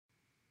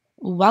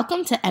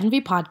Welcome to Envy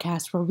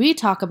Podcast, where we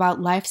talk about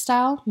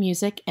lifestyle,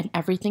 music, and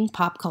everything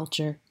pop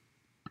culture.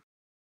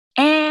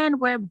 And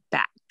we're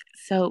back.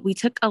 So we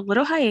took a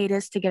little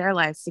hiatus to get our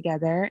lives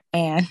together.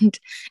 And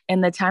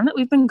in the time that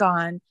we've been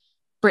gone,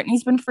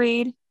 Britney's been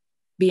freed,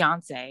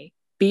 Beyonce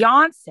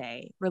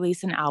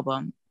released an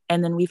album.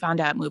 And then we found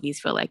out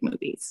movies feel like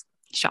movies.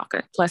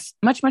 Shocker. Plus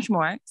much, much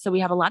more. So we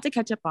have a lot to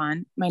catch up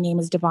on. My name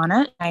is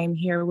Devonna. I am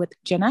here with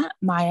Jenna,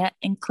 Maya,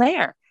 and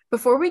Claire.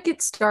 Before we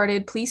get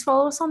started, please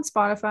follow us on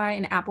Spotify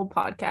and Apple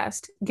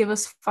Podcast. Give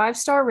us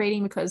 5-star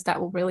rating because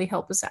that will really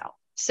help us out.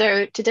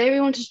 So today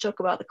we wanted to talk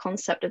about the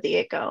concept of the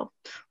it girl.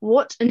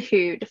 What and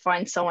who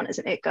defines someone as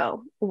an it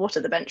girl? What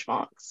are the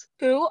benchmarks?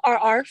 Who are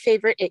our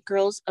favorite it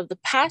girls of the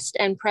past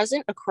and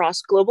present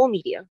across global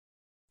media?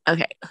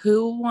 Okay,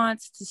 who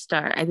wants to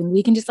start? I think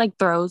we can just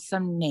throw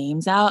some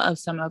names out of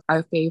some of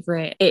our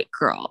favorite it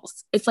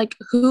girls. It's like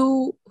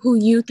who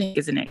you think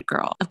is an it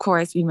girl. Of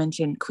course, we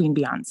mentioned Queen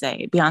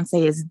Beyonce.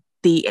 Beyonce is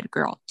the it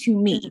girl to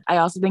me. I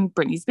also think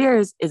Britney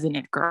Spears is an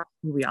it girl,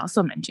 who we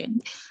also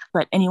mentioned.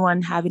 But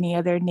anyone have any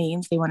other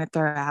names they want to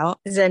throw out?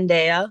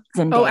 Zendaya.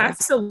 Oh,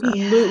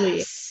 absolutely.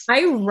 Yes.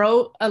 I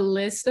wrote a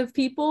list of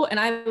people and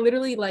I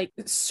literally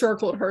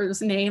circled her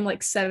name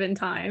 7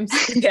 times.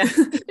 Yeah.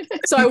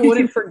 So I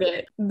wouldn't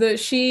forget.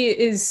 She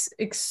is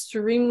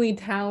extremely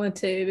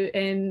talented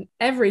in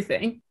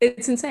everything.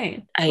 It's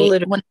insane. I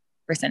 100%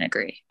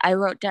 agree. I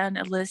wrote down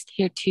a list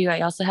here too.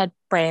 I also had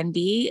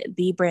Brandy,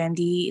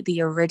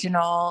 the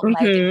original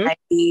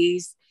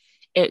 90s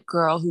it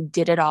girl who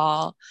did it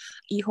all.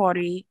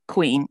 Ihori,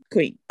 queen.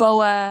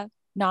 Boa,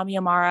 Nami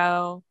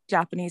Amaro,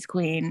 Japanese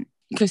queen.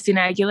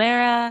 Christina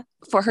Aguilera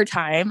for her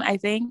time, I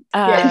think.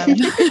 I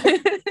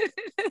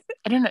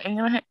don't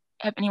know.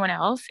 Have anyone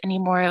else? Any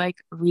more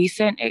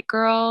recent it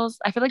girls?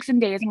 I feel like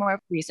Zendaya is more of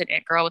a recent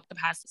it girl with the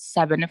past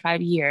 7 to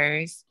 5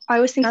 years. I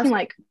was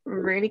thinking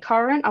really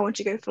current. I want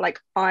to go for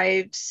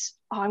Ives.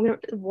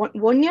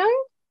 Won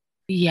Young.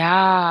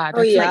 Yeah.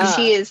 That's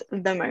she is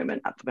the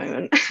moment at the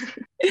moment.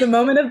 The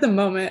moment of the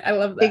moment. I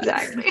love that.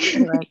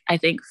 Exactly. I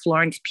think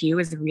Florence Pugh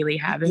is really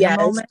having a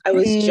moment. I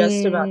was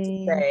just about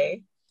to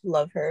say,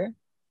 love her.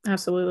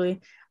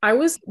 Absolutely. I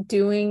was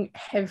doing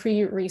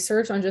heavy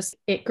research on just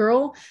it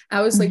girl.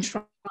 I was trying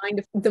to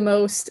find the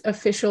most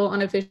official,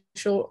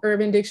 unofficial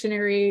Urban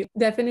Dictionary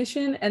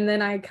definition. And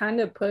then I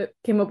kind of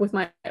came up with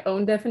my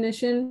own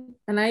definition.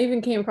 And I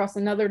even came across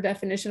another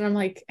definition. I'm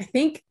like, I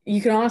think you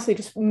can honestly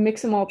just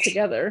mix them all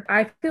together.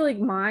 I feel like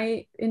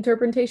my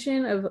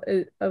interpretation of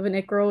an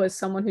it girl is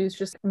someone who's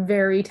just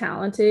very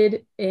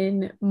talented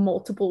in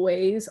multiple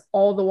ways,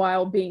 all the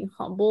while being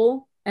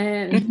humble.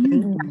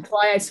 And that's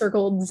why I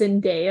circled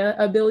Zendaya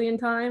a billion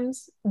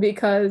times,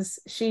 because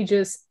she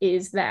just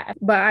is that.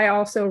 But I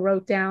also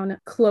wrote down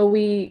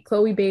Chloe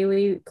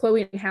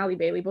and Halle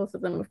Bailey, both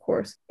of them, of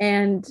course.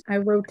 And I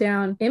wrote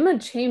down Emma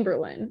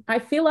Chamberlain. I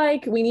feel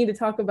like we need to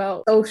talk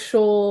about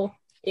social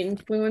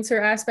influencer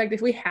aspect.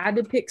 If we had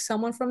to pick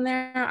someone from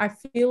there, I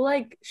feel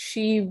like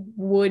she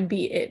would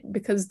be it,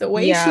 because the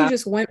way she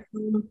just went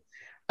from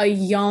a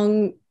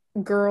young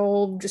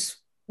girl just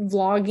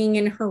vlogging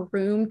in her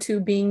room to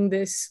being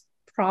this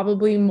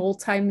probably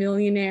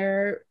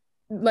multi-millionaire,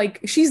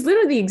 she's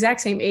literally the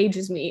exact same age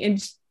as me,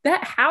 and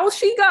that house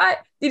she got,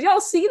 did y'all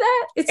see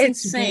that? It's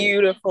insane.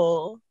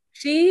 Beautiful.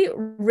 She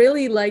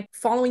really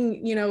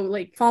following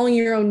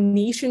your own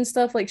niche and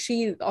stuff.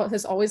 She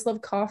has always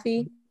loved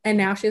coffee, and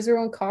now she has her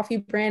own coffee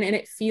brand, and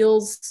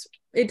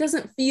it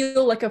doesn't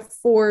feel like a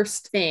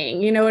forced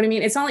thing. You know what I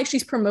mean? It's not like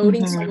she's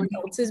promoting someone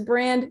else's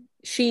brand.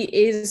 She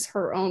is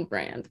her own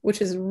brand,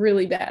 which is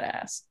really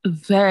badass.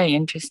 Very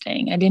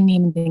interesting. I didn't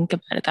even think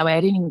about it that way.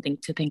 I didn't even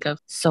think of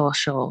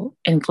social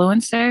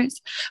influencers.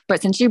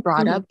 But since you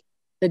brought up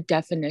the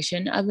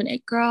definition of an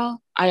it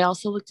girl, I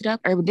also looked it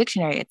up. Urban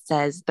Dictionary, it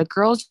says the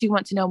girls you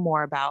want to know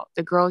more about,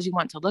 the girls you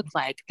want to look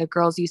like, the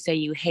girls you say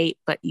you hate,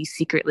 but you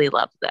secretly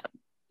love them.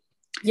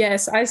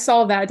 Yes, I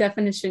saw that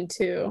definition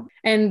too.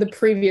 And the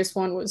previous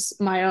one was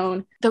my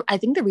own. I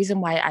think the reason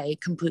why I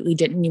completely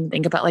didn't even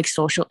think about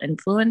social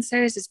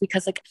influencers is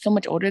because so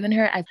much older than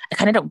her, I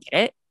kind of don't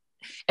get it.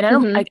 And I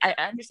don't I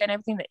understand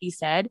everything that you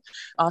said.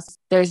 Also,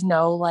 there's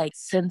no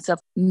sense of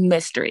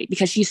mystery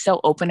because she's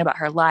so open about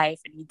her life,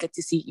 and you got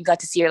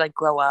to see her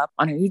grow up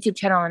on her YouTube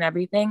channel and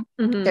everything.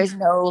 There's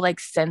no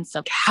sense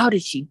of how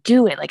did she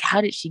do it?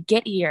 How did she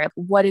get here?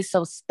 What is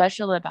so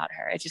special about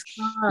her? It's just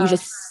you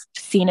just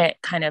seen it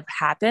kind of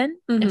happen,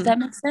 if that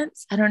makes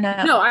sense. I don't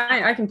know. No,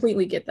 I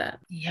completely get that.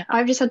 Yeah.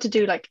 I've just had to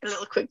do a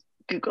little quick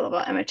Google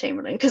about Emma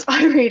Chamberlain because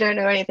I really don't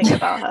know anything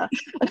about her.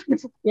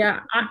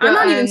 Yeah, I'm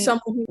not even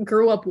someone who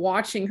grew up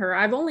watching her.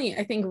 I've only,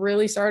 I think,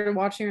 really started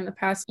watching her in the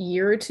past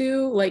year or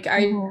two.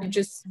 I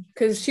just,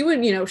 because she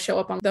would, show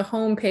up on the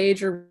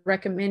homepage or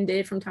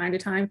recommended from time to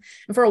time.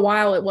 And for a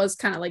while, it was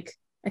kind of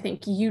I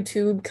think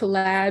YouTube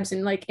collabs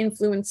and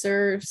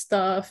influencer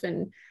stuff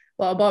and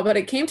blah, blah. But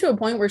it came to a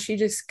point where she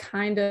just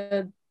kind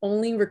of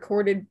only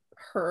recorded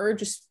her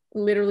just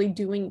literally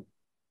doing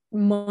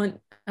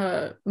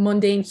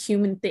mundane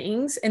human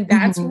things, and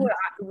that's what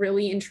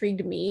really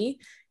intrigued me,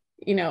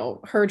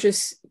 her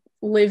just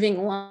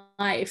living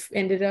life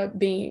ended up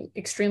being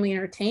extremely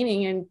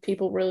entertaining and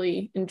people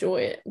really enjoy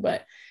it.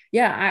 But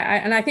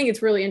yeah, I think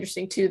it's really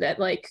interesting too that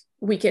like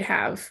we could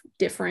have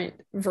different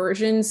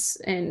versions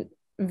and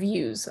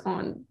views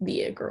on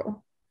the It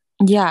Girl.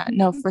 Yeah,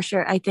 no, for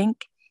sure. I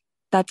think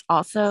that's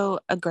also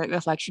a great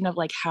reflection of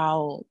like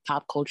how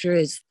pop culture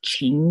is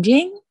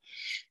changing,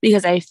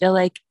 because I feel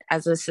like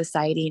as a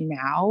society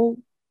now,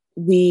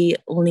 we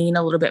lean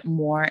a little bit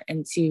more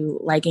into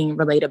liking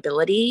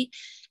relatability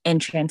and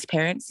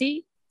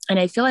transparency. And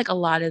I feel like a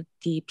lot of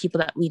the people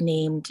that we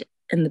named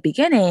in the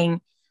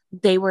beginning,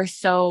 they were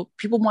so,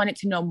 people wanted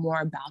to know more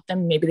about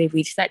them. Maybe they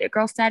reached that It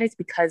Girl status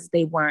because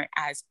they weren't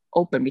as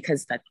open,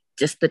 because that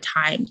just the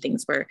time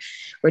things were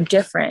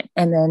different.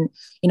 And then,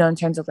 you know, in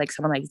terms of like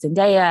someone like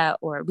Zendaya,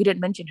 or we didn't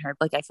mention her,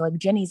 but like I feel like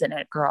Jenny's an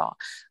It Girl.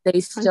 They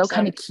still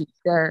kind of keep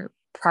their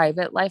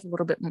private life a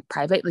little bit more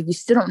private. Like you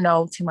still don't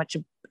know too much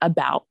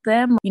about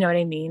them. You know what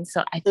I mean?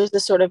 So there's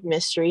this sort of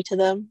mystery to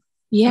them.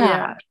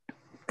 Yeah.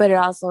 But it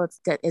also,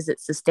 is it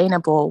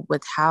sustainable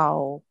with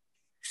how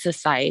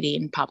society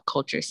and pop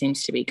culture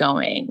seems to be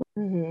going?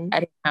 Mm-hmm. I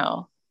don't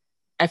know.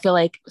 I feel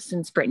like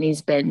since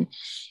Britney's been,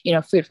 you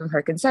know, freed from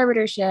her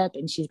conservatorship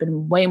and she's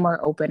been way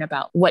more open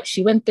about what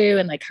she went through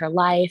and like her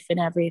life and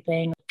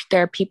everything,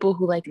 there are people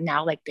who like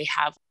now like they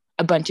have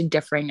a bunch of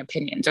differing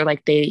opinions, or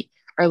like they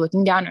are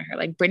looking down on her.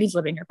 Like Britney's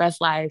living her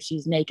best life.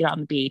 She's naked on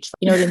the beach.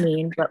 You know what I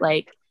mean? But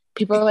like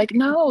people are like,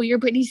 no, you're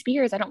Britney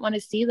Spears. I don't want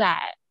to see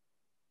that.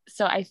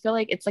 So I feel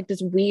like it's like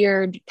this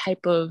weird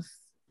type of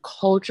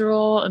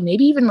cultural and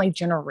maybe even like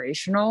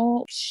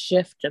generational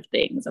shift of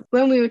things.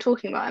 When we were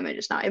talking about Emma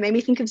just now, it made me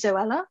think of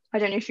Zoella. I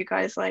don't know if you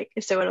guys like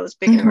if Zoella was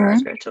big in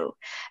America at all.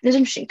 And it's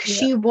interesting because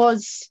she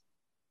was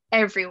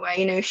everywhere.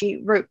 You know,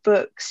 she wrote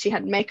books, she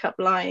had makeup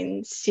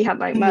lines, she had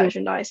like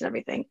merchandise and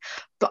everything.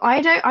 But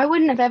I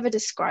wouldn't have ever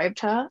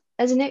described her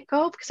as an It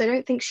Girl, because I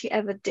don't think she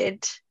ever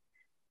did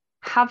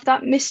have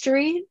that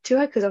mystery to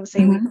her, because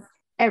obviously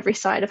every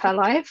side of her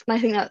life. And I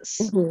think that's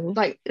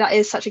like that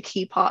is such a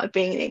key part of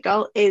being an It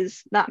Girl,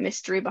 is that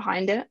mystery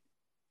behind it.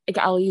 Like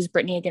I'll use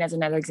Britney again as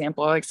another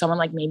example, like someone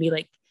like maybe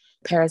like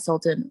Paris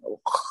Hilton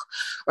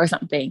or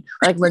something,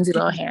 or like Lindsay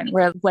Lohan,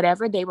 where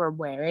whatever they were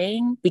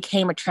wearing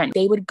became a trend.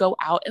 They would go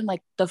out in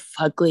like the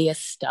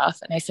fuggliest stuff,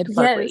 and I said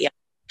fugly.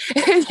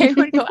 Yes. They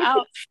would go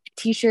out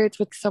t-shirts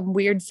with some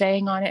weird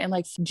saying on it and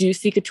like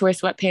juicy couture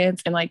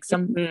sweatpants and like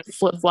some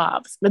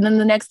flip-flops. But then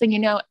the next thing you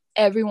know,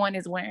 everyone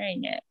is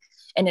wearing it.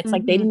 And it's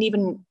like they didn't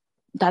even,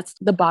 that's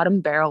the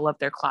bottom barrel of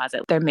their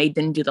closet. Their maid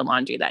didn't do the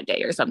laundry that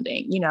day or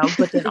something, you know,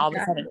 but then all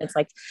of a sudden it's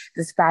like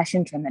this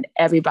fashion trend that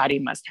everybody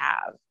must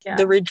have. Yeah.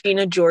 The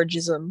Regina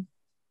Georgeism.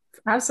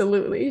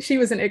 Absolutely. She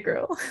was an It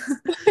Girl.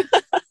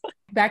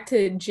 Back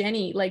to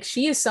Jenny, like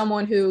she is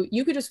someone who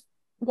you could just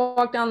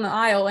walk down the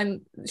aisle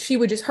and she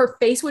would just, her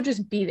face would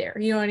just be there.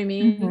 You know what I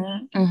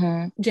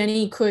mean?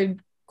 Jenny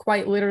could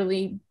quite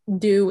literally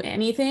do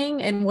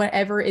anything, and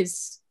whatever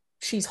is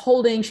she's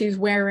holding, she's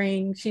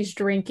wearing, she's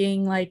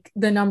drinking, like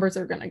the numbers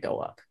are going to go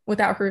up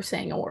without her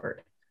saying a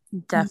word.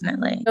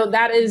 Definitely. So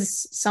that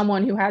is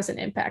someone who has an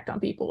impact on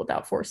people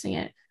without forcing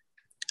it.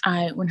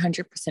 I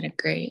 100%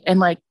 agree. And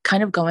like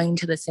kind of going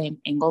to the same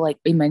angle, like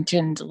we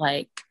mentioned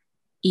like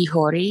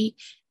Ihori,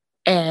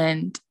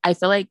 and I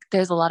feel like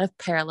there's a lot of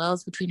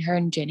parallels between her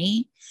and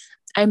Jenny.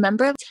 I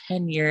remember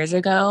 10 years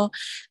ago,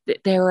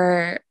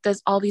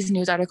 there's all these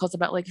news articles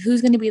about like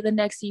who's going to be the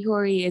next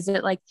Ihori. Is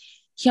it like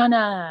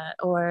Hyuna,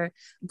 or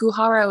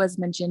Guhara was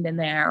mentioned in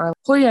there, or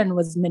Hoyeon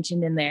was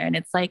mentioned in there? And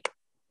it's like,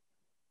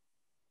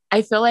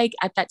 I feel like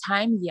at that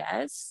time,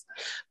 yes,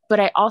 but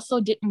I also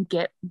didn't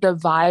get the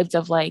vibes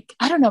of like,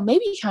 I don't know,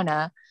 maybe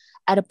Hyuna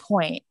at a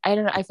point. I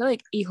don't know. I feel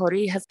like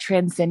Ihori has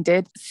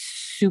transcended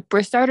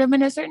superstardom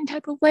in a certain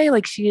type of way.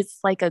 Like she is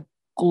like a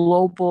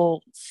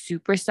global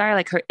superstar.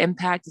 Like her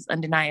impact is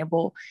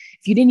undeniable.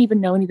 If you didn't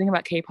even know anything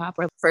about K-pop,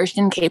 or first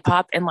in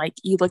K-pop, and like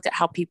you looked at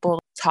how people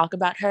talk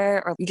about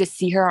her, or you just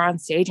see her on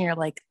stage and you're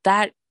like,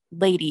 that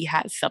lady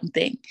has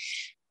something.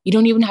 You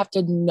don't even have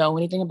to know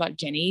anything about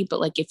Jenny, but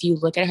like if you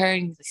look at her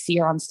and you see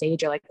her on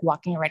stage or like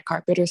walking a red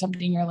carpet or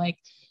something, you're like,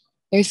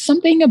 there's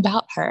something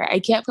about her. I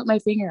can't put my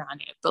finger on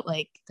it, but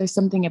like there's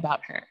something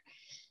about her.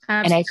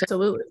 Absolutely. And I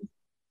feel like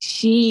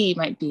she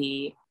might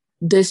be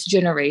this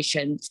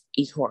generation's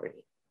Ihori.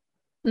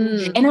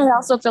 And I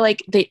also feel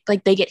like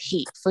they get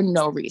hate for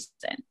no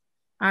reason.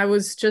 I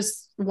was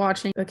just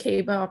watching a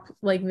K-pop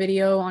like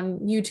video on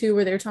YouTube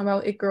where they were talking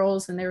about It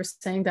Girls, and they were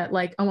saying that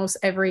like almost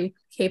every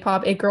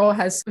K-pop It Girl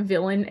has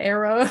villain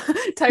era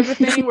type of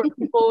thing where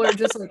people are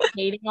just like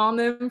hating on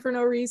them for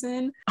no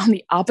reason. On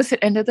the opposite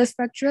end of the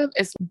spectrum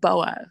is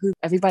Boa, who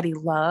everybody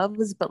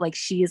loves, but like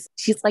she's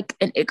like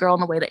an It Girl in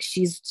the way that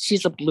she's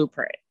a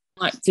blueprint.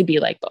 You want to be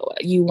like Boa.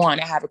 You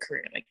want to have a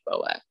career like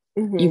Boa.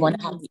 You want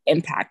to have the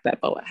impact that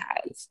Boa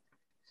has.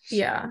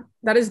 Yeah,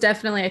 that is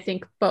definitely, I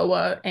think,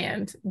 Boa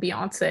and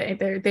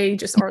Beyonce. They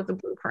just are the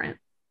blueprint.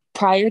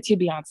 Prior to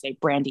Beyonce,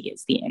 Brandy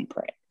is the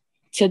imprint.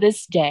 To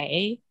this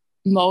day,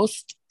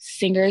 most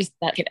singers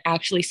that can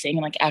actually sing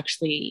and like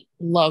actually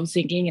love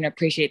singing and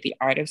appreciate the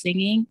art of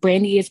singing,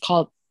 Brandy is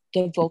called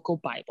the vocal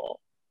Bible.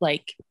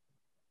 Like,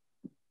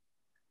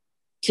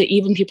 to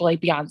even people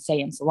like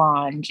Beyonce and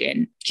Solange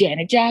and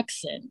Janet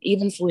Jackson,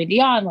 even Celine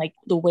Dion, like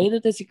the way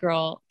that this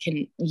girl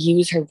can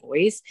use her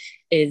voice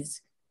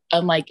is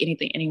unlike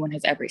anything anyone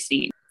has ever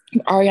seen.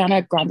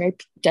 Ariana Grande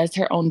does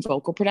her own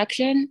vocal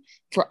production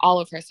for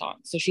all of her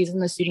songs. So she's in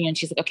the studio and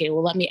she's like, okay,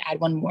 well, let me add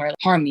one more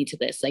harmony to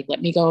this. Like,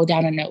 let me go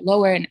down a note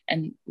lower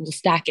and we'll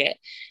stack it.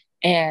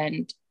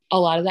 And a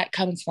lot of that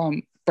comes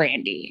from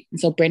Brandy.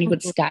 And so Brandy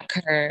would stack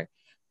her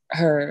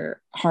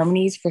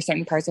harmonies for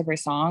certain parts of her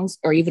songs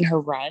or even her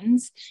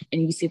runs,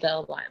 and you see that a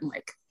lot in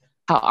like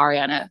how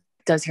Ariana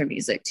does her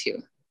music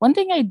too. One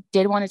thing I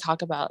did want to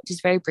talk about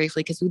just very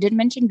briefly, because we did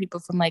mention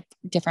people from like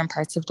different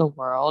parts of the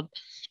world,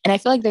 and I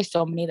feel like there's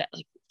so many that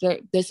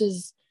like this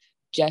is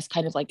just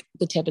kind of like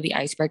the tip of the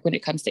iceberg when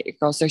it comes to it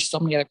girls. There's so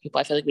many other people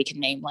I feel like we can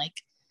name,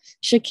 like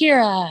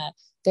Shakira.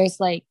 There's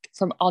like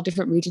from all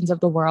different regions of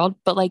the world,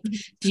 but like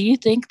do you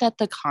think that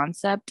the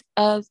concept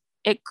of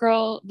it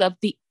girl, the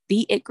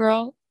it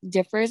girl,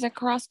 differs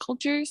across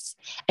cultures?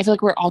 I feel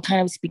like we're all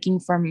kind of speaking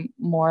from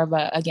more of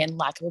a, again,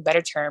 lack of a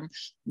better term,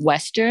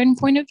 Western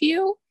point of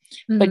view.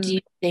 But do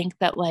you think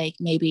that like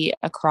maybe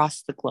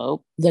across the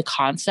globe, the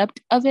concept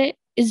of it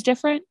is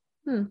different?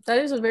 That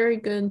is a very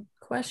good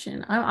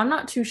question. I'm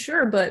not too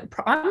sure, but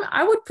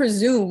I would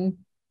presume.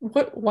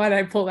 Why did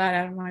I pull that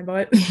out of my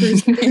butt?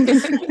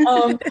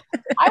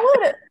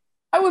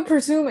 I would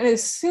presume and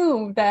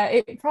assume that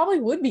it probably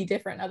would be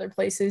different in other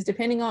places,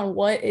 depending on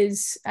what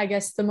is, I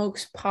guess, the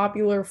most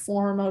popular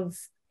form of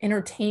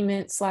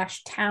entertainment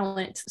 /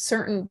 talent.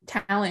 Certain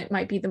talent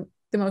might be the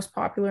most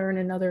popular in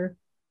another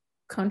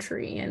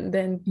country, and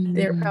then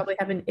they're probably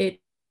have an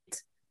it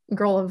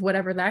girl of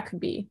whatever that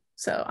could be.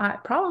 So I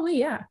feel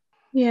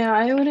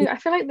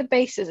like the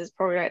basis is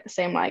probably like the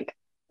same, like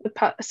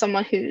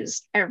someone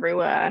who's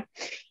everywhere,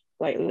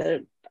 like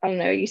I don't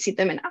know, you see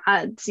them in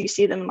ads, you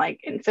see them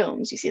like in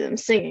films, you see them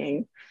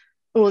singing,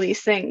 all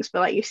these things, but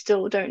like you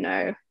still don't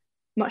know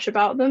much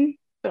about them,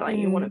 but like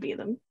you want to be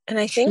them. And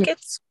I think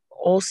it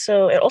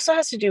also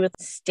has to do with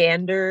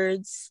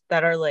standards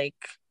that are like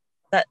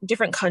that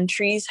different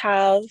countries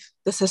have,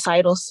 the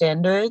societal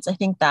standards. I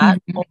think that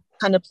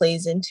kind of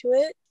plays into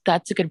it.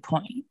 That's a good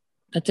point.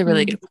 That's a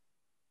really good point.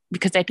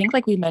 Because I think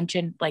like we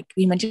mentioned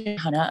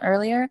Hannah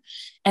earlier,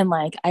 and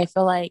like I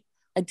feel like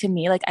to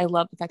me, like I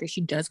love the fact that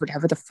she does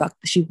whatever the fuck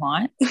she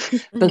wants,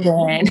 but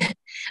then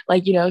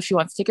like, you know, if she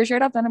wants to take her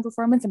shirt off on a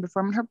performance and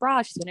perform in her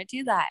bra, she's gonna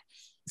do that.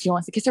 If she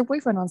wants to kiss her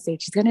boyfriend on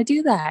stage, she's gonna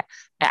do that.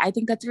 I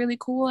think that's really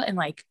cool and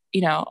like,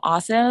 you know,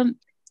 awesome.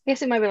 I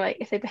guess it might be like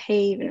if they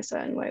behave in a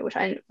certain way, which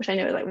I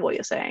know like what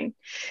you're saying,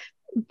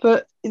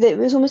 but it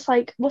was almost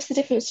like, what's the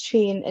difference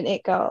between an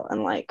it girl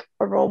and like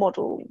a role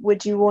model?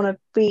 Would you want to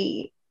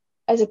be,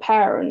 as a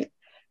parent,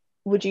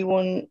 would you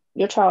want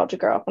your child to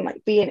grow up and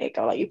like be an it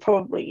girl? Like you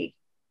probably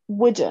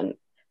wouldn't,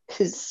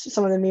 because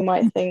some of them you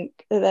might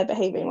think that they're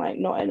behaving like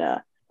not in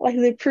a like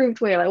an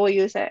approved way, like what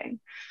you were saying.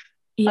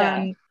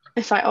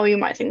 It's like, oh, you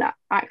might think that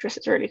actress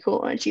is really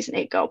cool and she's an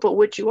it girl, but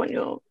would you want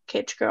your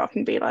kid to grow up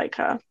and be like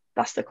her?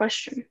 That's the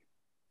question.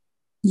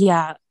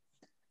 Yeah,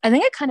 I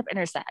think it kind of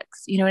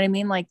intersects, you know what I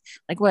mean? Like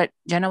what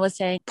Jenna was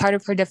saying, part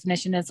of her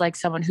definition is like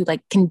someone who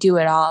like can do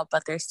it all,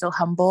 but they're still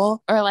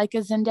humble, or like a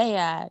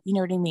Zendaya, you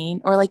know what I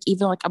mean? Or like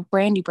even like a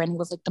Brandy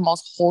was like the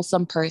most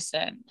wholesome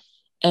person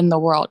in the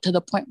world, to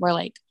the point where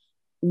like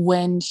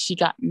when she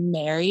got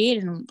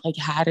married and like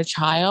had a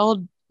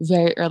child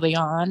very early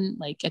on,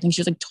 like I think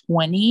she was like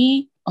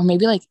 20 or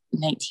maybe like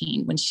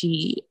 19 when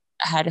she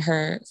had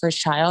her first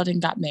child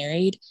and got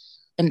married,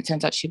 and it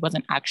turns out she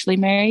wasn't actually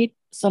married.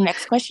 So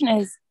next question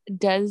is,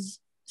 does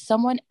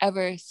someone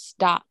ever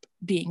stop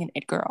being an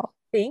it girl?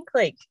 I think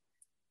like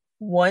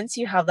once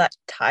you have that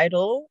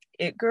title,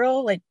 it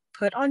girl, like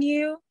put on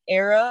you,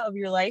 era of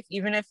your life,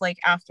 even if like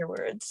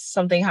afterwards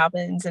something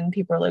happens and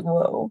people are like,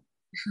 whoa,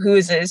 who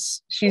is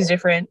this? She's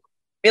different.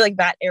 I feel like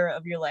that era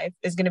of your life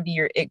is going to be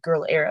your it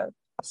girl era.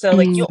 So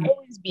like you'll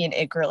always be an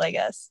it girl, I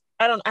guess.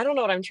 I don't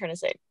know what I'm trying to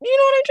say. You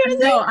know what I'm trying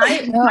to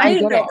say? No,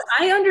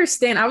 I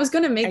understand. I was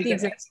going to make the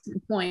exact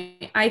same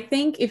point. I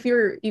think if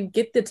you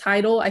get the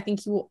title, I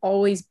think you will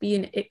always be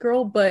an it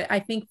girl. But I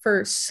think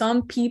for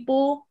some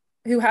people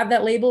who have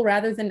that label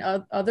rather than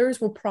others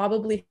will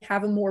probably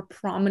have a more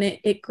prominent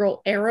it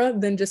girl era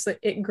than just an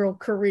it girl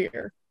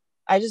career.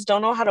 I just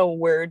don't know how to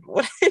word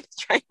what I'm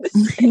trying to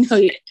say. No,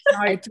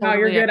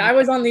 you're good. I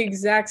was on the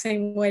exact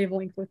same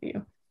wavelength with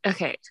you.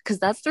 Okay, because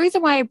that's the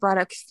reason why I brought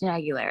up Christina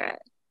Aguilera.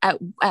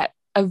 At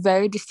a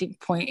very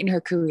distinct point in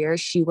her career,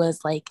 she was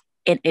like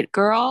an it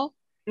girl,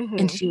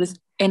 and she was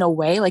in a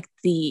way like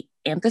the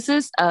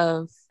antithesis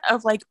of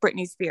like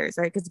Britney Spears,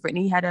 right? Because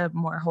Britney had a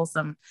more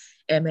wholesome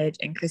image,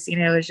 and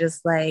Christina was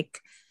just like,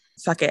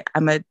 fuck it,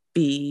 I'm gonna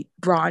be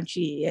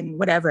raunchy and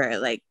whatever.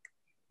 Like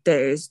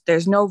there's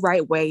no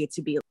right way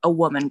to be a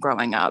woman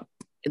growing up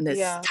in this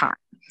time.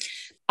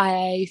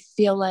 I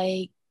feel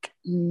like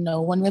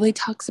no one really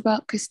talks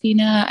about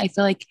Christina. I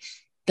feel like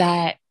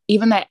that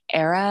even that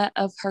era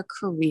of her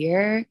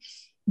career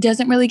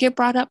doesn't really get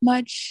brought up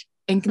much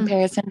in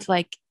comparison to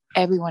like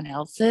everyone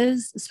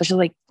else's,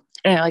 especially like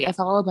And like I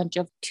follow a bunch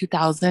of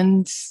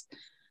 2000s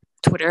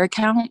Twitter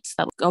accounts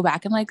that go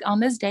back and like on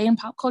this day in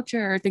pop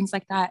culture or things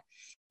like that.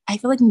 I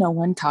feel like no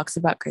one talks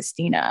about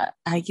Christina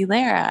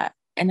Aguilera,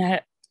 and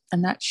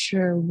I'm not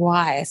sure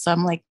why. So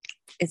I'm like,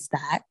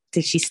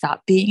 did she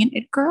stop being an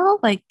it girl?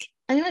 Like,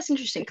 I think that's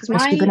interesting because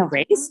has she been my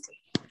erased?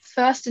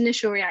 first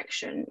initial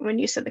reaction when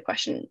you said the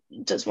question,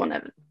 does one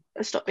ever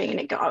stop being an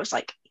it girl? I was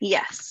like,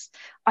 yes,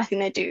 I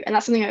think they do. And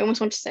that's something I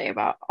almost want to say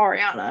about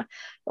Ariana.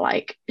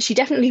 Like, she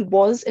definitely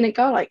was an it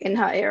girl, like in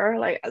her era,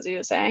 like as you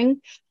were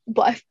saying,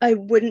 but I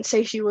wouldn't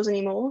say she was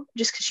anymore,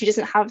 just because she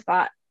doesn't have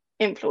that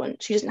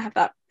influence. She doesn't have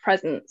that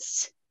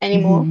presence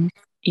anymore. Mm-hmm.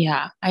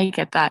 Yeah, I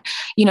get that.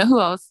 You know who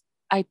else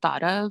I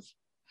thought of?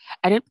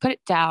 I didn't put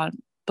it down,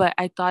 but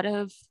I thought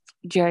of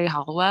Jerry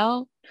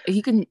Halliwell.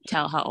 You can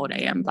tell how old I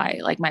am by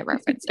like my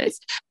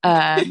references.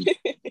 I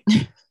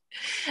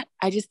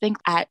just think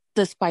at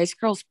the Spice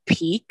Girls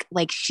peak,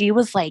 like she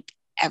was like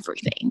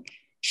everything.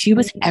 She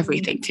was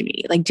everything to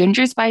me. Like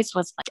Ginger Spice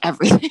was like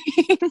everything.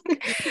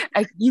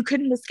 Like you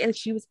couldn't escape.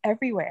 She was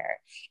everywhere,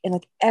 and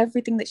like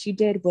everything that she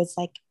did was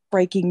like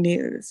breaking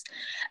news.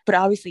 But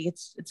obviously,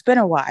 it's been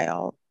a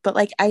while. But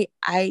like I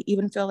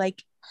even feel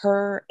like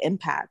her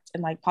impact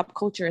and like pop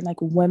culture and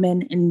like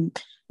women in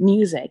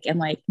music and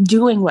like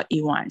doing what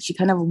you want. She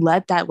kind of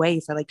led that way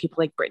for like people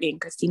like Britney and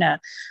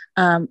Christina.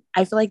 I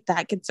feel like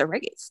that gets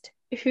erased.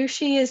 Who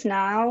she is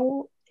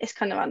now is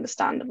kind of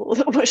understandable.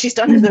 What she's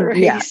done is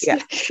erased.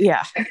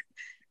 Yeah.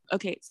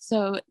 Okay,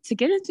 so to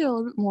get into a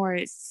little bit more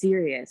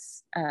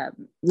serious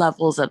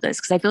levels of this,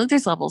 because I feel like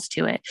there's levels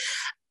to it.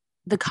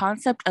 The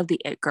concept of the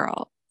it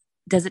girl,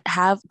 does it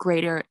have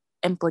greater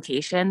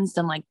implications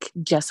than like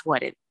just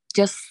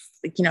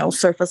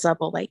surface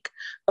level, like,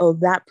 oh,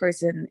 that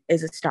person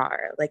is a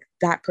star, like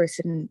that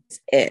person is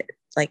it,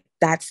 like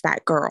that's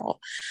that girl?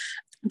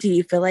 Do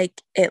you feel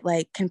like it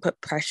like can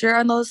put pressure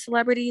on those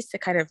celebrities to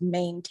kind of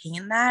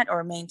maintain that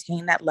or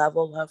maintain that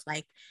level of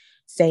like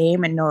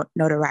fame and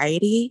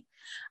notoriety?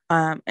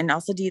 And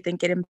also, do you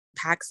think it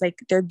impacts like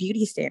their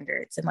beauty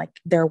standards and like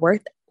their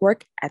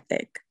work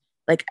ethic?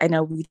 Like, I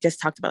know we just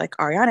talked about like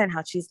Ariana and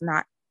how she's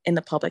not in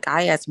the public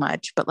eye as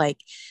much, but like,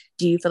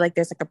 do you feel like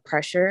there's like a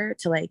pressure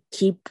to like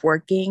keep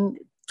working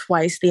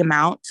twice the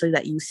amount so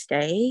that you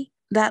stay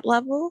that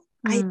level?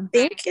 I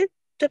think it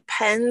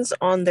depends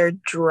on their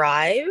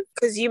drive,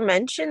 because you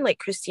mentioned like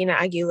Christina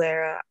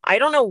Aguilera. I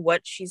don't know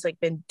what she's like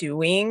been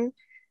doing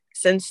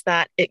since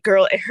that it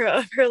girl era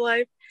of her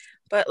life,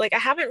 but like I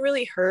haven't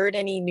really heard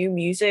any new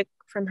music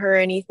from her or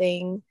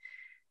anything.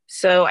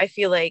 So I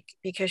feel like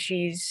because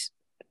she's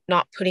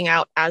not putting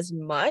out as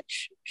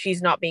much,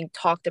 she's not being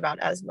talked about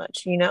as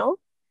much, you know?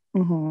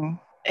 Mm-hmm.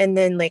 And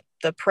then like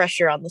the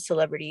pressure on the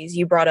celebrities.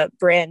 You brought up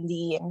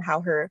Brandy and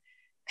how her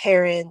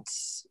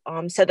parents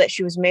said that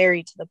she was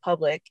married to the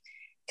public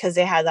because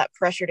they had that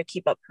pressure to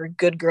keep up her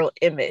good girl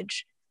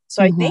image.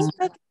 So I think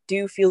that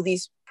do feel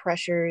these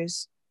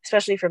pressures,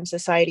 especially from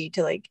society,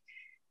 to like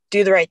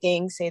do the right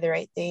thing, say the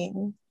right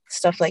thing,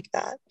 stuff like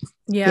that.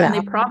 Yeah. And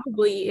they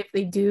probably, if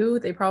they do,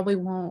 they probably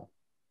won't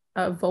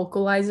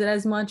vocalize it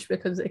as much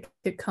because it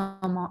could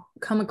come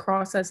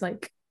across as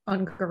like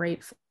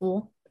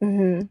ungrateful.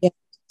 Mm-hmm. Yeah,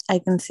 I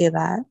can see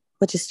that,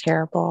 which is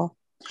terrible.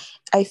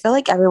 I feel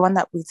like everyone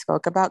that we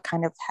spoke about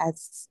kind of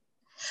has,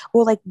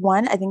 well, like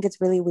one, I think it's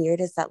really weird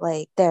is that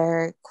like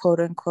their quote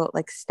unquote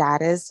like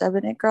status of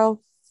an it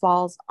girl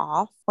falls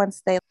off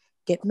once they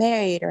get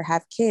married or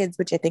have kids,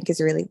 which I think is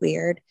really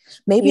weird.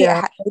 Maybe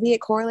maybe it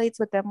correlates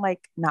with them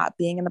like not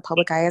being in the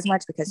public eye as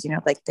much because, you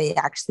know, like they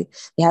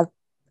have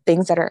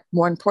things that are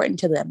more important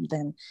to them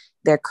than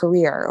their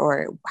career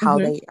or how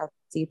they are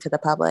perceived to the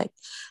public.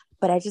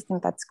 But I just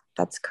think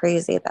that's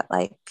crazy that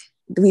like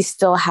we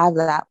still have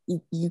that.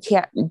 You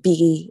can't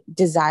be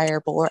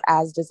desirable or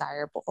as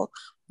desirable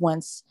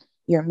once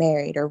you're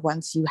married or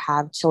once you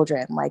have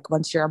children. Like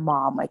once you're a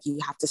mom, like you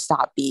have to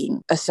stop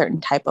being a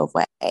certain type of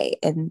way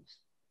and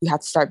you have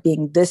to start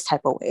being this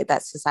type of way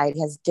that society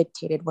has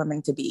dictated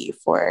women to be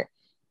for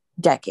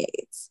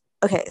decades.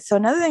 Okay, so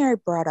another thing I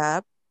brought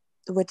up,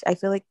 which I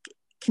feel like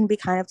can be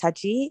kind of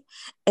touchy,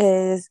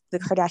 is the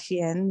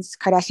Kardashian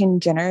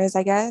Jenners,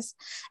 I guess.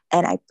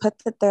 And I put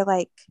that they're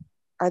like,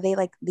 are they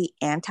like the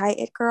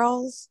anti-it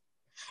girls?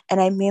 And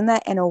I mean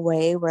that in a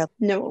way where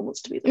no one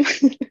wants to be them.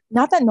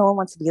 Not that no one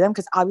wants to be them,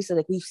 because obviously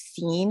like we've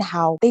seen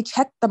how they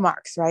check the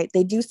marks, right?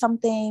 They do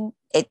something,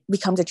 it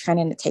becomes a trend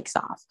and it takes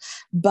off.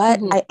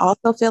 But I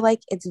also feel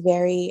like it's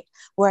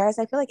whereas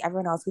I feel like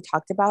everyone else we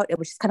talked about, it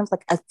was just kind of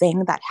like a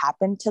thing that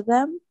happened to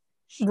them.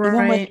 Right.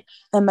 Even with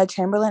Emma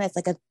Chamberlain, it's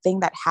like a thing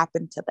that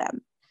happened to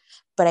them.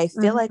 But I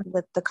feel like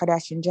with the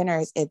Kardashian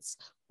Jenners, it's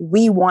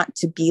we want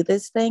to be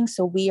this thing.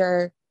 So we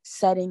are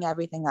setting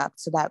everything up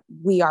so that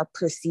we are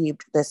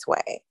perceived this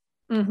way.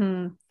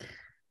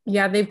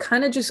 Yeah, they've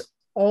kind of just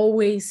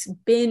always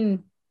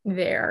been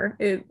there.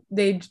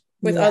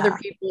 Other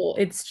people,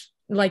 it's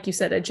like you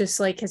said, it just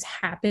like has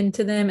happened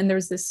to them. And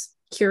there's this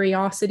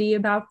curiosity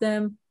about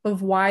them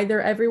of why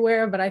they're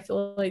everywhere. But I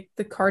feel like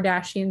the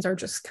Kardashians are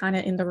just kind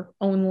of in their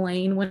own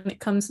lane when it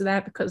comes to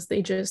that because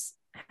they just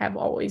have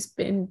always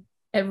been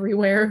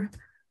everywhere.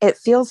 It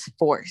feels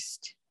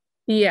forced.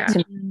 Yeah.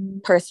 To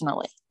me,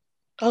 personally.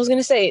 I was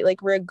gonna say,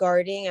 like,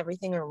 regarding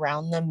everything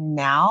around them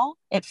now,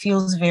 it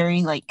feels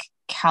very like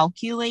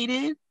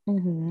calculated.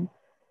 Mm-hmm.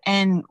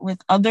 And with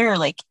other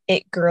like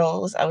it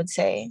girls, I would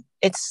say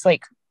it's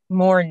like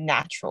more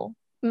natural.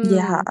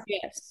 Yeah.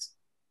 Yes.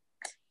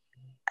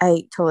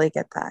 I totally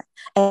get that.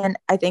 And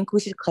I think we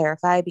should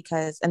clarify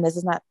because, and this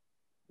is not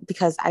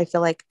because I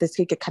feel like this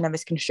could get kind of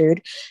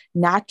misconstrued.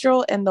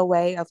 Natural in the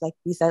way of like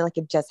we said, like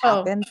it just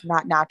happens,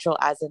 not natural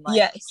as in like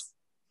yes.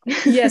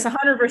 Yes,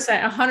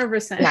 100%,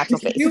 100%. Natural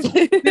face.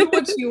 Do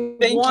what you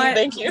want.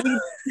 Thank you.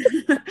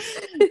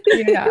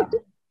 Yeah.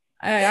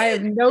 I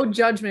have no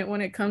judgment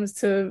when it comes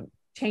to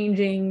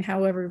changing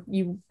whatever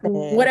you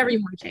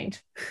want to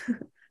change.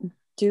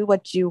 Do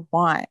what you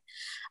want.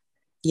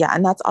 Yeah.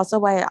 And that's also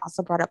why I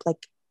also brought up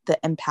like the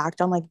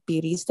impact on like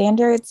beauty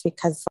standards,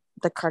 because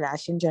the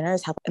Kardashian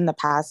Jenners have in the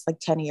past like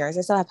 10 years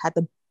or so have had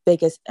the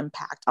biggest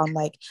impact on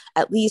like,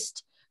 at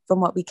least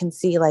from what we can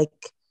see, like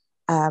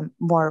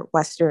more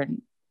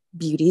Western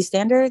beauty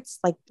standards.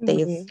 Like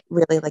they've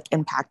really like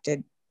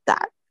impacted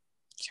that.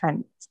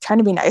 Trying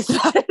to be nice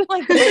about it.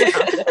 Like,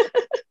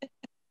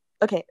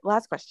 okay,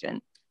 last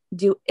question.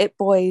 Do it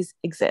boys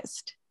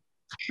exist?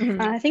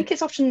 I think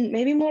it's often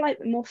maybe more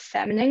like more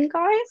feminine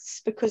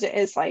guys because it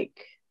is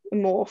like a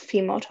more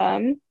female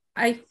term.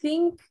 I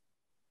think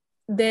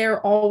there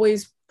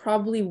always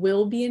probably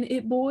will be an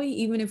it boy,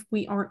 even if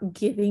we aren't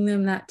giving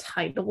them that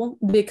title,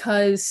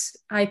 because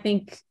I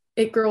think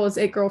it girl is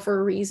it girl for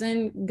a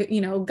reason.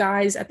 You know,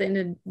 guys at the end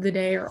of the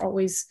day are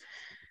always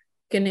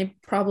gonna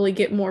probably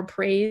get more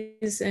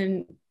praise,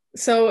 and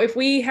so if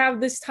we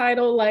have this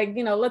title, like,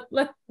 you know,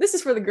 let this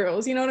is for the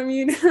girls, you know what I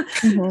mean?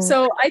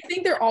 So I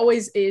think there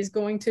always is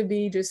going to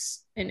be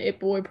just an it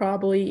boy,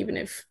 probably, even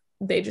if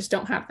they just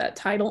don't have that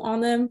title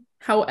on them.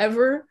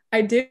 However,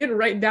 I did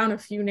write down a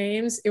few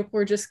names if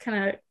we're just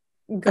kind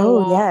of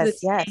go off the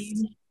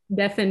same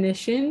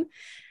definition.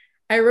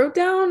 I wrote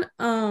down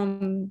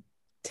Timothée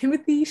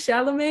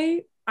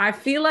Chalamet. I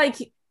feel like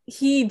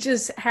he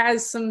just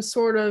has some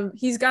sort of,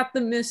 he's got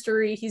the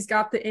mystery, he's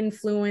got the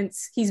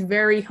influence, he's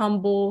very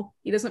humble,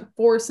 he doesn't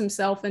force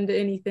himself into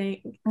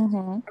anything. I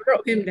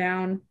wrote him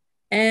down.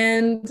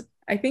 And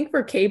I think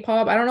for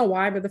K-pop, I don't know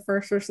why, but the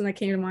first person that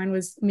came to mind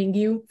was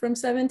Mingyu from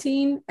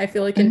 17. I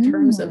feel like in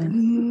terms of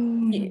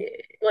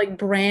like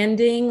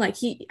branding, like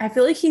I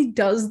feel like he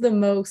does the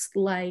most,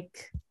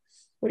 like,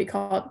 what do you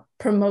call it,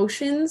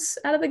 promotions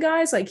out of the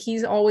guys. Like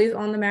he's always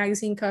on the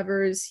magazine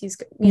covers, he's,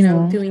 you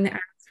know, doing the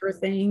ads for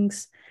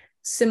things,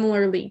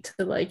 similarly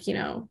to like, you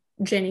know,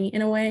 Jennie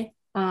in a way.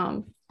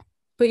 But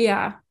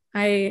yeah,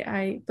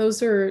 I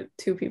those are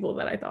two people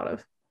that I thought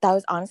of. That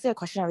was honestly a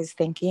question I was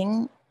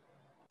thinking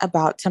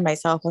about to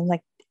myself. I'm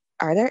like,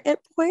 are there it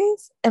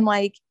boys? And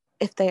like,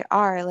 if they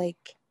are, like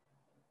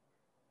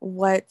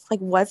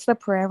what's the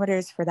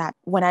parameters for that?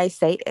 When I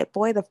say it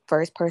boy, the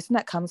first person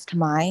that comes to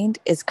mind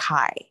is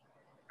Kai.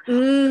 I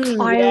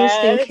was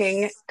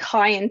thinking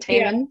Kai and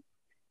Taemin. Yeah.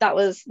 That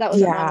was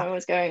where I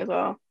was going as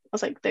well. I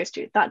was like, those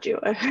two, that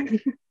duo.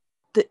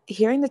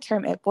 Hearing the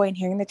term it boy and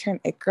hearing the term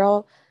it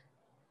girl,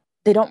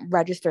 they don't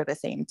register the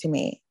same to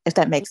me, if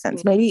that makes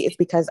sense. Maybe it's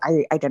because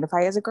I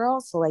identify as a girl,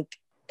 so like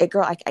it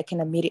girl, I can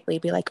immediately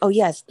be like, oh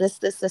yes,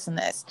 this and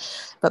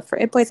this. But for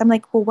it boys, I'm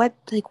like, well, what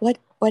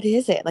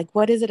is it? Like,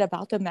 what is it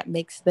about them that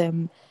makes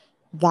them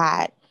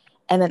that?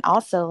 And then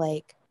also,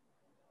 like,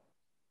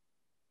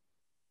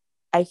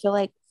 I feel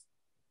like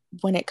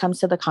when it comes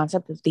to the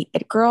concept of the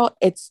it girl,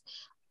 it's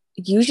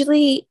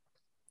usually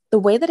the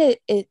way that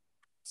it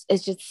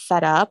is just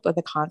set up, or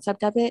the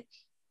concept of it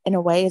in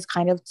a way is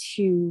kind of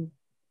to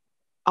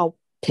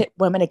pit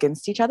women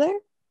against each other.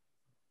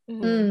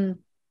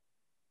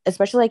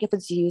 Especially like if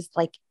it's used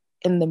like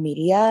in the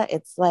media,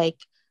 it's like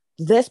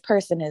this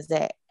person is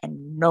it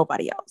and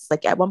nobody else.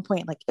 Like at one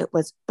point, like it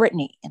was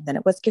Britney, and then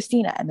it was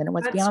Christina, and then it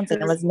was Beyonce.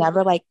 It was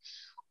never like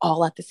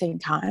all at the same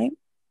time.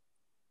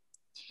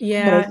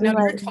 Yeah, no,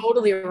 you're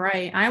totally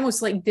right. I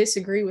almost like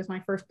disagree with my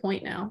first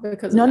point now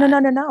because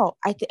no.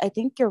 I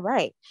think you're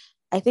right.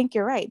 I think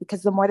you're right,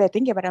 because the more that I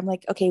think about it, I'm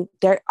like, okay,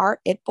 there are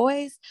it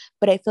boys,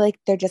 but I feel like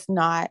they're just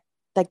not,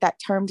 like that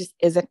term just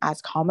isn't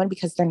as common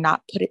because they're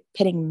not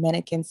pitting men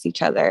against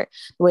each other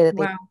the way that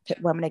they pit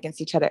women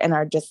against each other, and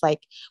are just like,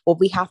 well,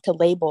 we have to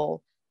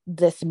label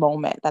this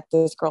moment that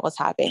this girl is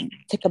having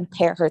to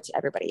compare her to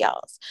everybody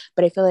else.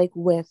 But I feel like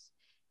with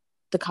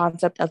the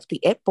concept of the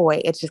it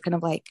boy, it's just kind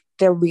of like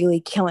they're really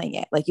killing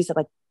it. Like you said,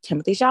 like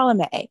Timothée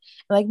Chalamet and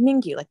like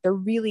Mingyu, like they're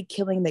really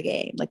killing the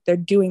game. Like they're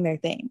doing their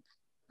thing.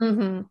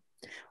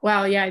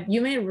 Wow, yeah, you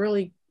made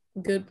really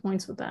good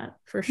points with that,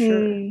 for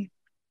sure.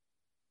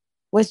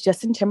 Was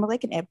Justin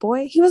Timberlake an it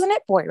boy? He was an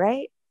it boy,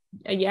 right?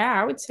 Yeah,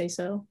 I would say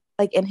so.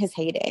 Like in his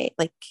heyday,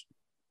 like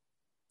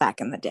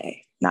back in the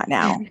day, not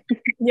now.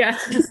 Yeah.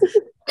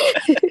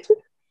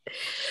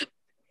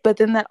 But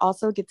then that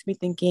also gets me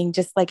thinking,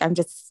 just like, I'm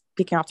just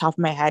speaking off the top of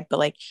my head, but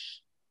like,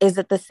 is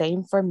it the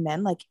same for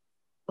men?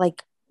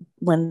 Like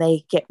when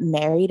they get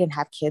married and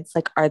have kids,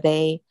 like, are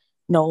they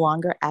no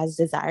longer as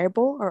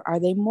desirable, or are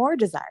they more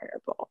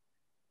desirable?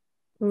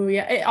 Oh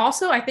yeah.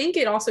 I think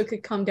it also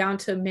could come down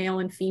to male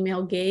and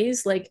female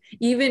gaze. Like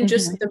even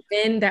just the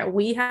men that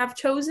we have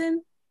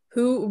chosen,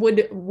 who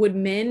would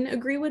men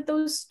agree with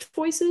those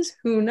choices?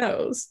 Who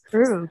knows?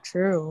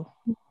 True.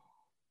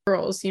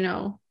 Girls, you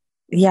know.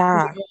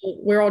 Yeah.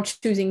 We're all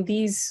choosing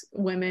these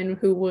women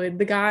who would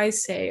the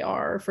guys say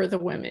are for the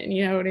women,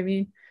 you know what I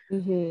mean?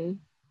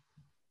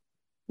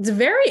 It's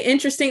very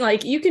interesting.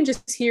 Like you can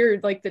just hear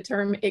like the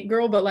term "it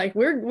girl," but like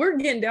we're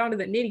getting down to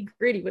the nitty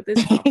gritty with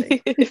this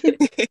topic.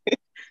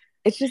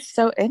 It's just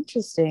so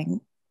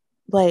interesting.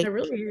 Like it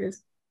really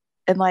is.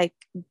 And like,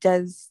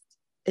 does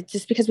it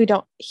just because we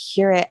don't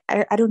hear it?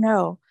 I don't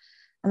know.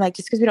 And like,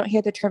 just because we don't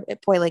hear the term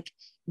 "it boy," like,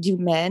 do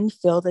men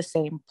feel the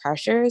same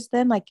pressures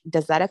then? Like,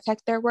 does that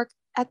affect their work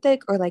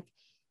ethic or like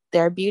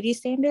their beauty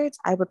standards?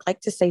 I would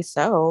like to say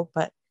so,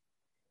 but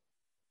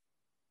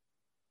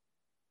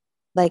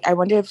like, I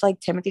wonder if like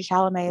Timothy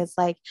Chalamet is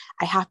like,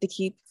 I have to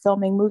keep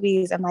filming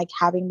movies and like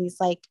having these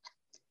like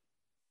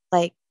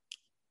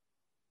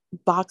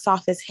box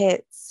office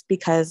hits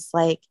because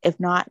like if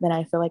not, then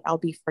I feel like I'll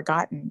be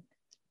forgotten.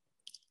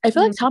 I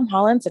feel like Tom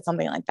Holland said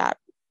something like that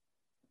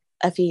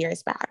a few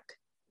years back.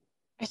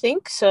 I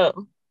think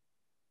so.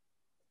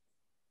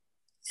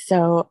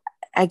 So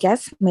I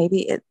guess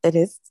maybe it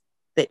is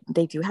that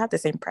they do have the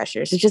same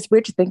pressures. It's just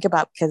weird to think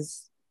about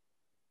because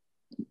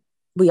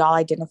we all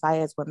identify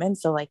as women.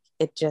 So like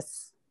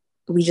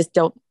we just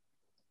don't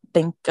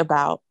think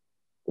about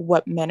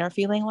what men are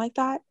feeling like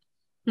that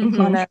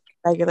on a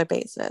regular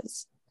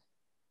basis.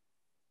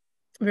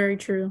 Very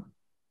true.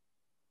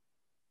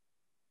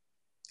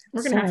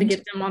 We're gonna have to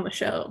get them on the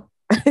show.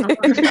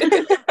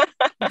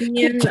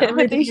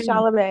 Timothy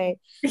Chalamet,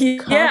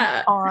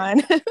 come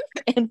on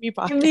Envy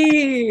Podcast.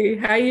 Me,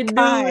 how you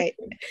doing?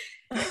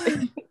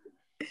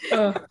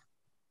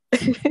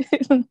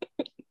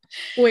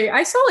 Wait,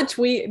 I saw a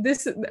tweet.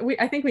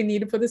 I think we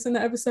need to put this in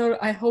the episode.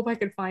 I hope I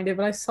could find it,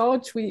 but I saw a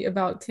tweet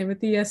about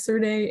Timothy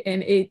yesterday,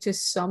 and it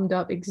just summed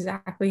up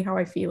exactly how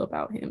I feel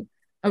about him.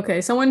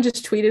 Okay, someone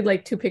just tweeted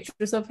like 2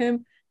 pictures of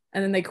him,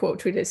 and then they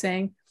quote tweeted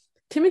saying,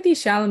 "Timothy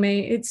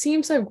Chalamet, it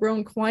seems I've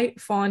grown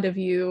quite fond of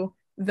you.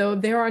 Though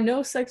there are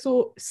no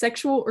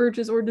sexual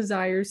urges or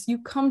desires, you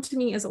come to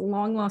me as a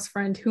long lost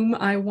friend whom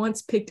I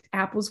once picked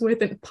apples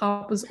with in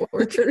Papa's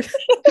orchard."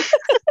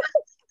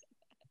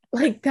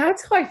 Like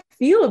that's how I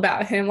feel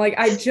about him. Like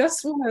I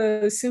just want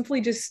to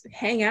simply just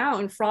hang out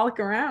and frolic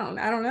around.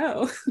 I don't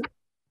know.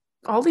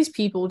 All these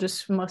people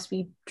just must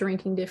be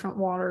drinking different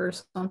water or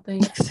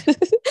something.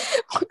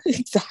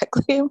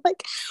 Exactly. I'm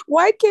like,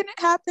 why can't it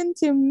happen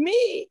to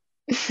me?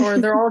 Or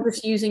they're all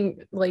just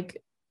using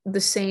like the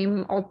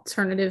same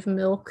alternative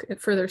milk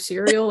for their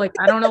cereal. Like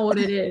I don't know what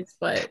it is,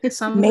 but there's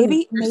something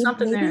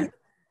there.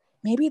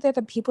 Maybe they're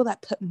the people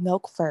that put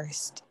milk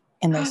first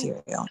in their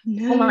cereal.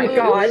 No. Oh my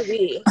god.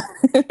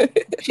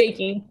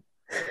 Shaking.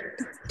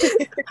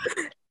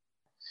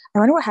 I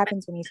wonder what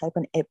happens when you type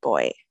in "it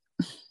boy."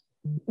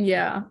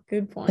 Yeah,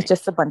 good point. It's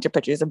just a bunch of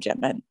pictures of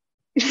Jimin.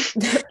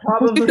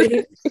 Probably.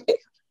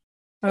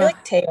 I feel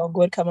like Taeyong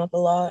would come up a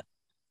lot.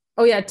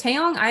 Oh yeah,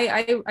 Taeyong.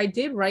 I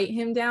did write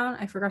him down.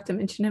 I forgot to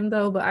mention him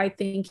though, but I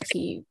think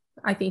he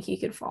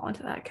could fall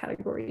into that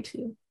category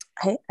too.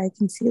 I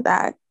can see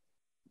that.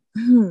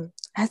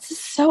 That's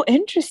just so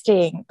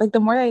interesting. Like the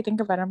more I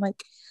think about it, I'm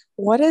like,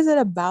 what is it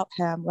about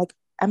him? Like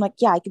I'm like,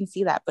 yeah, I can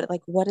see that, but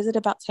like, what is it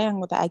about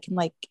Taeyong that I can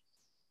like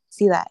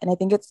see that? And I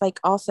think it's like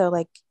also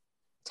like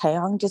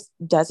Taeyong just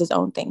does his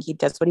own thing. He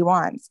does what he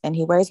wants, and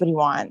he wears what he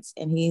wants,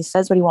 and he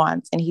says what he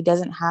wants, and he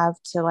doesn't have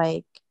to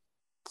like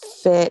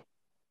fit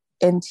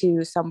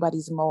into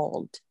somebody's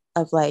mold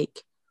of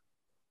like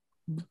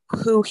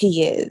who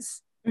he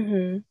is.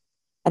 And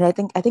I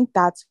think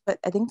that's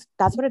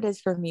what it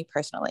is for me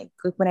personally.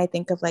 Like when I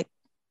think of like,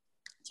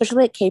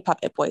 especially like K-pop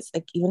it boys,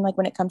 like even like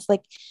when it comes to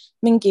like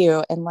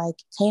Mingyu and like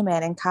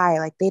Taemin and Kai,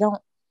 like they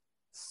don't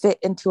fit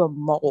into a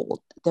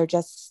mold. They're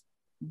just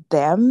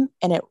them,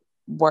 and it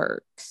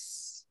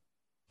works.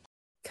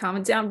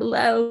 Comment down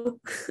below.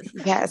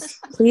 Yes,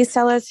 please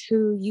tell us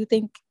who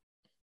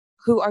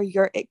are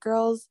your it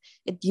girls.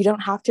 You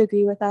don't have to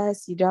agree with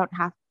us. You don't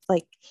have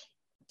like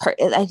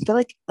I feel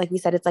like we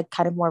said, it's like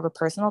kind of more of a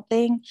personal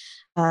thing.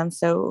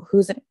 So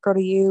who's an it girl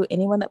to you?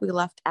 Anyone that we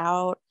left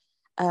out?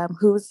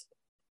 Who's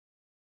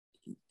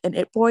an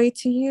it boy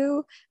to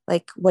you?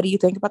 Like, what do you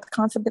think about the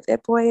concept of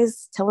it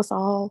boys? Tell us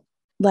all.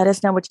 Let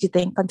us know what you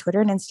think on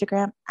Twitter and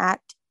Instagram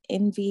at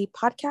Envy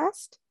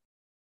Podcast.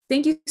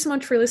 Thank you so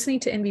much for listening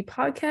to Envy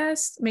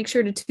Podcast. Make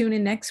sure to tune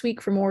in next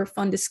week for more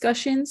fun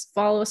discussions.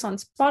 Follow us on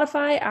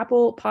Spotify,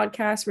 Apple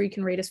Podcasts, where you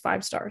can rate us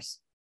 5 stars.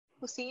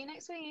 We'll see you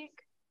next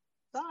week.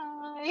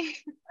 Bye.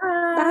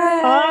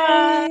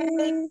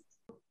 Bye.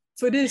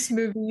 For this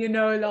movie, you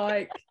know,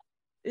 like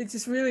it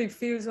just really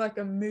feels like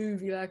a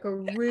movie, like a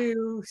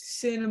real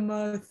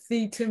cinema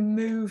theater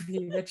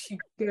movie that you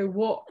go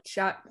watch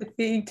at the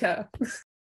theater.